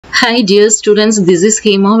Hi dear students, this is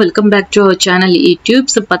Hema. Welcome back to our channel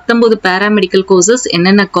utipz. 19 paramedical courses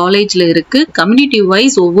என்னென்ன காலேஜ்ல இருக்கு, community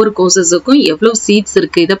wise ஒவ்வொரு கோர்சஸுக்கும் எவ்வளவு seeds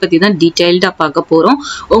இருக்கு, இத பத்தி தான் டீடைல்டா பார்க்க போறோம்.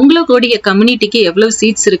 உங்களுடைய கம்யூனிட்டிக்கு எவ்வளவு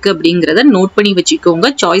சீட்ஸ் இருக்கு அப்படிங்கறத நோட் பண்ணி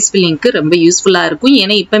வச்சுக்கோங்க. சாய்ஸ் ஃபில்லிங்க்கு ரொம்ப யூஸ்ஃபுல்லா இருக்கும்.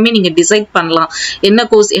 ஏன்னா இப்பவே நீங்க டிசைட் பண்ணலாம் என்ன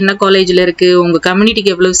கோர்ஸ் என்ன காலேஜ்ல இருக்கு, உங்க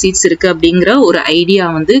கம்யூனிட்டிக்கு எவ்வளவு சீட்ஸ் இருக்கு அப்படிங்கற ஒரு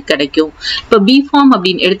ஐடியா வந்து கிடைக்கும். இப்ப பி ஃபார்ம்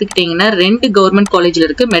அப்படின்னு எடுத்துக்கிட்டீங்கன்னா ரெண்டு கவர்மெண்ட் காலேஜ்ல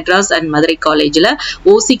இருக்கு, மெட்ராஸ் அண்ட் மதுரை காலேஜ்ல.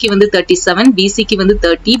 OC க்கு வந்து 37, BC க்கு வந்து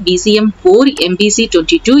 30, BCM 4, MBC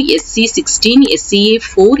 22, SC 16, SCA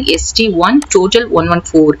 4, ST 1, total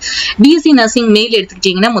 114. BSc nursing மேல்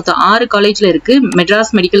எடுத்துக்கிட்டீங்கன்னா மொத்தம் 6 காலேஜ்ல இருக்கு.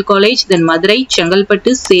 மெட்ராஸ் மெடிக்கல் காலேஜ், தென் மதுரை,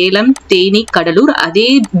 செங்கல்பட்டு, சேலம், தேனி, கடலூர். அதே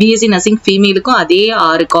BSc நர்சிங் ஃபீமேலுக்கும் அதே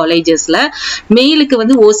 6 காலேஜஸ்ல. மேலுக்கு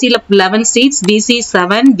வந்து OC ல 11 seeds, BC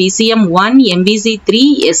 7, BCM 1, MBC 3,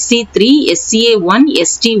 SC 3, SCA 1,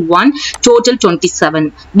 ST 1, total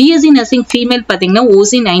 27. BSc nursing female பாத்தீங்கன்னா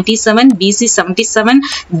OC 97, BC 77,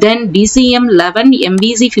 then BCM 11,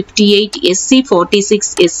 MBC 58, SC 46,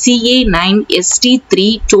 SCA 9, ST 3,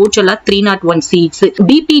 total 301 seats.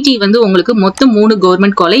 BPT வந்து உங்களுக்கு மொத்தம் 3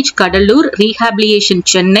 government college, Cuddalore, ரீஹாபிலியேஷன்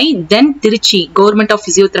Chennai, then Trichy, government of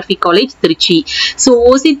physiotherapy college Trichy. So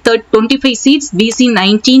OC 25 seats, BC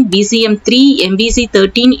 19, BCM 3, MBC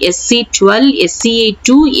 13, SC 12, SCA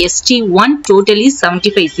 2, ST 1, totally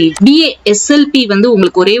 75 seats. BA SLP வந்து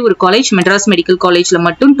உங்களுக்கு ஒரே ஒரு college, Madras medical காலேஜ்ல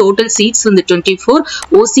மட்டும். Total seats வந்து 24,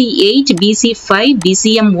 OC 8, BC 5,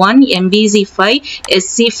 BCM 1, MBC 5,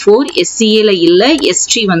 SC 4, SCA ல இல்ல,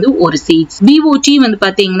 ST வந்து ஒரு seats. BOT வந்து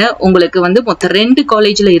பாத்தீங்கன்னா உங்களுக்கு வந்து மொத்தம் 2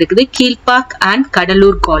 காலேஜ்ல இருக்குது, Kilpauk and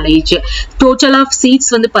Cuddalore college. Total of seats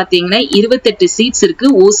வந்து பாத்தீங்கன்னா 28 seats இருக்கு.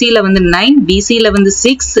 OC ல வந்து 9, BC ல வந்து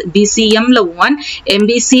 6, BCM ல 1,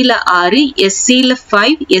 MBC ல 6, SC ல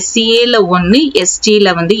 5, SCA ல 1, ST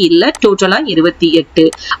ல வந்து இல்ல, டோட்டலா 28.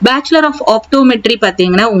 பேச்சுலர் ஆஃப் ஆப்டோமெட்ரி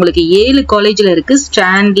பாத்தீங்கன்னா உங்களுக்கு 7 காலேஜ்ல இருக்கு,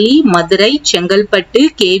 Stanley, Madurai, Chengalpattu,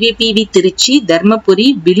 KVPV Trichy, Dharmapuri,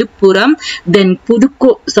 Villupuram, then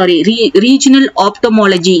regional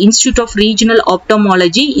ஆப்டமாலஜி, institute of regional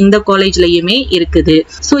ஆப்டமாலஜி இந்த காலேஜ்லயுமே இருக்குது.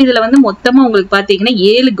 சோ இதுல வந்து மொத்தமா உங்களுக்கு பாத்தீங்கன்னா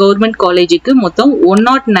 7 கவர்மெண்ட் காலேஜுக்கு மொத்தம்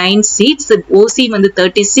 109 சீட்ஸ். OC வந்து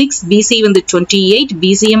 36, BC வந்து 28,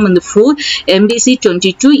 BCM வந்து 4, MBC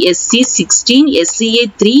 22, SC 16, SCA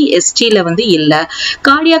 3, ST ல வந்து இல்ல.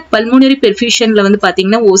 கார்டியாக் பல்மோனரி பெர்ஃபியூஷன்ல வந்து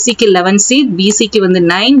பாத்தீங்கன்னா OC க்கு 11 சீட், BC க்கு வந்து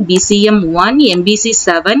 9, BCM 1, MBC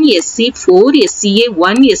 7, SC 4, SCA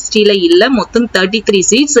 1, ST ல இல்ல, மொத்தம் 33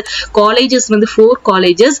 சீட்ஸ். காலேஜஸ் வந்து 4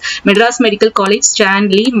 colleges, Madras medical college,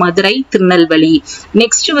 Stanley, Madurai, Tirunelveli.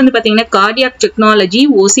 Next வந்து பாத்தீங்கன்னா cardiac technology,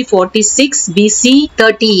 OC 46, BC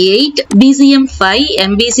 38, BCM 5,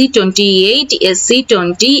 MBC 28, SC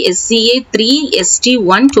 20, SCA 3, ST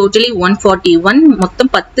 1, totally 141,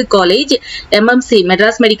 மொத்தம் 10 college. MMC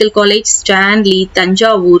Madras medical college, Stanley,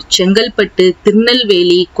 Thanjavur, Chengalpattu,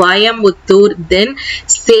 Tirunelveli, Coimbatore, then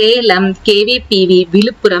Salem, KVPV,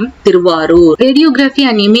 Villupuram, Thiruvarur. Radiography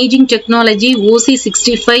and imaging technology, OC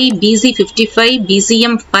 65, BC 55,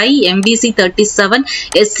 BCM 5, MBC 37,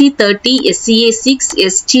 SC 30, SCA 6,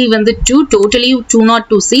 ST வந்து 2, totally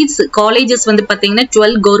 202 seats. Colleges வந்து பாத்தீங்கன்னா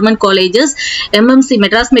 12 government colleges, MMC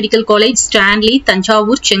Madras medical college, Stanley,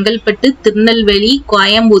 Thanjavur, Chengalpattu, Tirunelveli,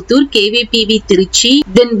 Coimbatore, KVPV Trichy,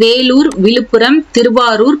 then Vellore, Villupuram,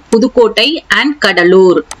 Thiruvarur, Pudukkottai and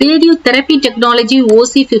Cuddalore. Radio therapy technology,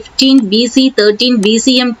 OC 15, BC 13,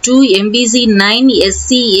 BCM 2, MBC 9,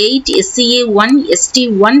 SC 8, SCA 1, ST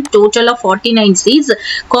 1, total of 49 seats.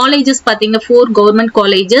 Colleges பாத்தீங்கன்னா 4 government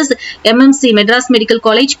colleges, MMC Madras medical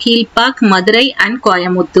college, Kilpauk, Madurai and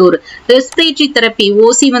Coimbatore. Respiratory therapy,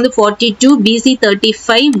 OC வந்து 42, BC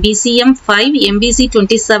 35, BCM 5, MBC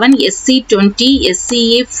 27, SC 20,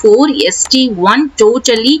 SCA 4, ST 1,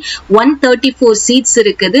 totally 134 seats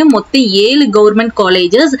இருக்குது. மொத்தம் 7 government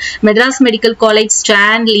colleges, Madras medical college,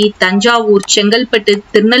 Stanley, Thanjavur, Chengalpattu,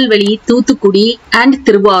 Tirunelveli, Thoothukudi and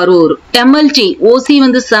Thiruvarur. MLT, OC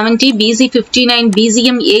வந்து 70, BC 59,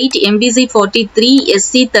 BCM 8, MBC 43,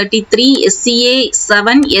 SC 33, SCA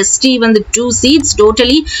 7, ST வந்து 2 seats,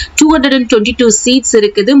 totally 222 seats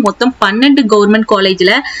இருக்குது. மொத்தம் 12 government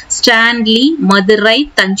காலேஜ்ல Stanley, Madurai,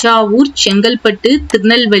 Thanjavur, Chengalpattu,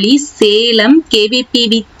 Tirunelveli, Salem,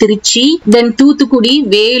 KVPV Trichy, then Thoothukudi,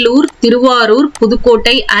 Vellore, Thiruvarur,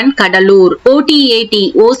 Pudukkottai and Cuddalore. OT80,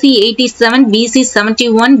 OC 87, BC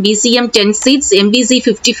 71, BCM 10 seats, MBC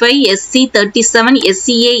 55, SC 37,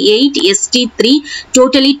 SCA 8, ST 3,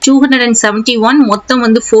 totally 271. மொத்தம்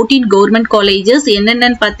வந்து 14 government colleges.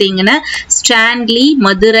 என்னென்னு பாத்தீங்கன்னா Stanley,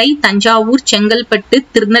 Madurai, Thanjavur, Chengalpattu,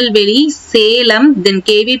 Tirunelveli, Salem, தென்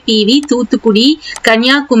KVPV, Thoothukudi,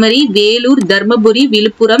 Kanyakumari, Vellore, Dharmapuri,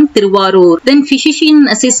 Villupuram, Thiruvarur. தென் physician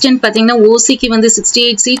assistant பாத்தீங்கன்னா OC க்கு வந்து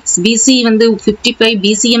 68 seats, BC வந்து 55,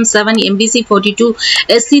 BCM 7, MBC 42,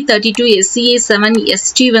 SC 32, SCA 7,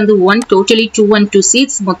 ST வந்து 1, totally 212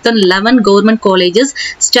 seats. மொத்தம் 11 government colleges,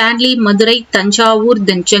 Stanley, Madurai, Thanjavur,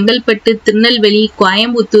 then Chengalpattu, Tirunelveli,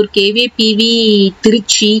 Coimbatore, KVPV,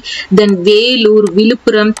 Trichy, then Vellore,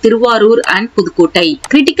 Villupuram, Thiruvarur and Pudukkottai.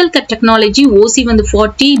 Critical Technology OC வந்து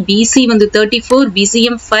 40, BC வந்து 34,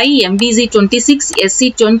 BCM 5, MBC 26, SC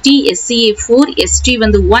 20, SCA 4, ST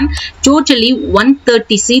வந்து 1, totally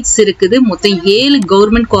 130 seats இருக்குது. மொத்தம் 7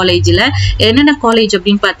 கவர்மெண்ட் காலேஜ்ல என்னென்ன காலேஜ்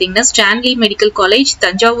அப்படின்னு பாத்தீங்கன்னா Stanley medical college,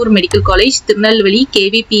 Thanjavur medical college, Tirunelveli,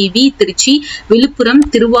 KVPV, Trichy, Villupuram,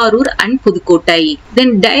 Thiruvarur and Pudukkottai. Then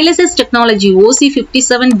Dialysis Technology OC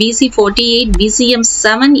 57, BC 48, BCM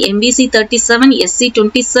 7, MBC 37, SC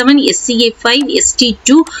 27, SCA 5, ST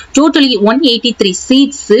 2, totally 183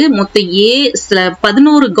 seats. மொத்தம்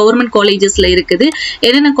 11 கவர்மெண்ட் காலேஜஸ்ல இருக்குது.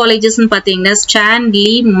 என்னென்ன காலேஜஸ்னு பாத்தீங்கன்னா Stanley,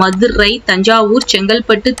 Madurai, Thanjavur,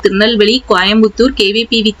 Chengalpattu, Tirunelveli, Coimbatore,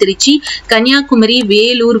 KVPV, Trichy, Kanyakumari,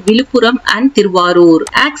 Vellore, Villupuram and Thiruvarur.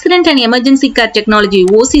 Accident and Emergency Care Technology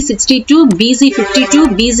OC 62, BC 52,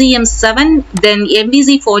 BCM 7, then MBC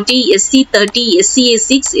 40, SC 30, SCA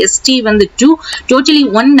 6, ST வந்து 2, totally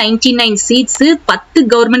 199 seats. 10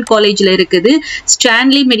 government காலேஜ்ல இருக்குது.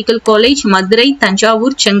 Stanley medical college, Madurai,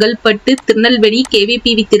 Thanjavur, Chengalpattu, Tirunelveli,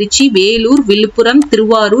 KVPV, Trichy, Vellore, Villupuram,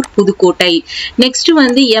 Thiruvarur, Pudukkottai. Next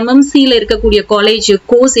வந்து MMCல இருக்கக்கூடிய college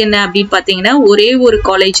course என்ன அப்படின்னு பாத்தீங்கன்னா ஒரே ஒரு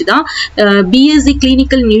காலேஜ் தான், BSc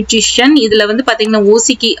கிளினிக்கல் நியூட்ரிஷன். இதுல வந்து பாத்தீங்கன்னா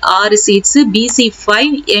OCக்கு 6 சீட்ஸ், BC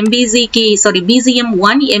 5, MBCக்கு BCM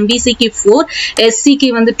 1, MBCக்கு 4, SCக்கு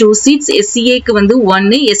வந்து 2 சீட்ஸ், SCAக்கு வந்து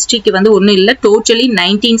 1, STக்கு வந்து 1 இல்ல, டோட்டலி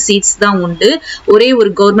 19 சீட்ஸ் தான் உண்டு. ஒரே ஒரு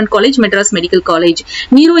government college, Madras medical college.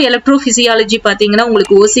 Neuro electrophysiology பாத்தீங்கன்னா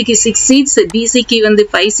உங்களுக்கு OCக்கு 6 சீட்ஸ், BCக்கு வந்து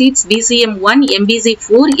 5 சீட்ஸ், BCM 1, MBC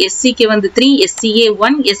 4, SCக்கு வந்து 3, SCA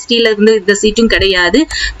 1, STல இருந்து இந்த சீட்டும் கிடையாது.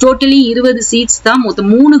 டோட்டலி 20 சீட்ஸ் தான் மொத்தம்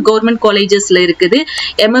 3 கவர்மெண்ட் காலேஜஸ்ல இருக்குது.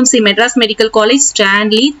 MMC Madras medical college,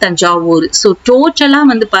 Stanley, Thanjavur. So டோட்டலா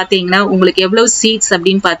வந்து பாத்தீங்கன்னா உங்களுக்கு எவ்வளவு சீட்ஸ்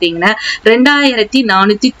அப்படின்னு பாத்தீங்கன்னா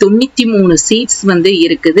 2493 சீட்ஸ் வந்து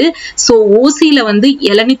இருக்குது. சோ OCல வந்து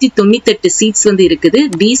 798 சீட்ஸ் வந்து இருக்குது.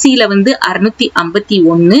 BCல வந்து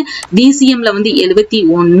 651, BCMல வந்து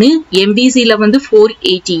 71, MBCல வந்து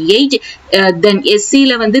 488, then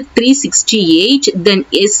SCல வந்து 368, then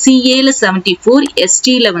SCAல 74,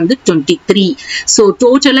 STல வந்து 23. சோ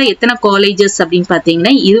டோட்டலா எத்தனை காலேஜஸ் அப்படின்னு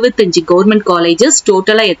பாத்தீங்கன்னா 25 கவர்மெண்ட் காலேஜஸ்.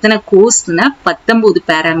 டோட்டலா எத்தனை கோர்ஸ்னா 19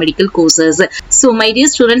 paramedical courses. So my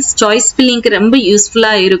dear students, choice ஃபில்லிங்க்கு ரொம்ப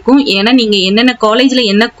யூஸ்ஃபுல்லா இருக்கும். ஏன்னா நீங்க என்னென்ன காலேஜ்ல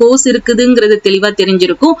என்ன கோர்ஸ் இருக்குதுங்கிறது தெளிவா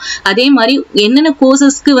தெரிஞ்சிருக்கும். அதே மாதிரி என்னென்ன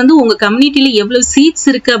கோர்சஸ்க்கு வந்து உங்க கம்யூனிட்டில எவ்வளவு சீட்ஸ்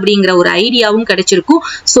இருக்கு அப்படிங்கிற ஒரு ஐடியாவும் கிடைச்சிருக்கும்.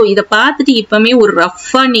 சோ இத பார்த்துட்டு இப்பமே ஒரு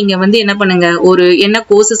ரஃபா நீங்க வந்து என்ன பண்ணுங்க, ஒரு என்ன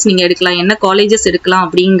கோர்சஸ் நீங்க எடுக்கலாம், என்ன காலேஜஸ் எடுக்கலாம்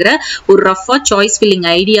அப்படிங்கிற ஒரு ரஃபா சாய்ஸ் ஃபில்லிங்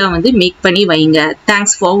ஐடியா வந்து மேக் பண்ணி வைங்க.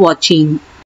 தேங்க்ஸ் ஃபார் வாட்சிங்.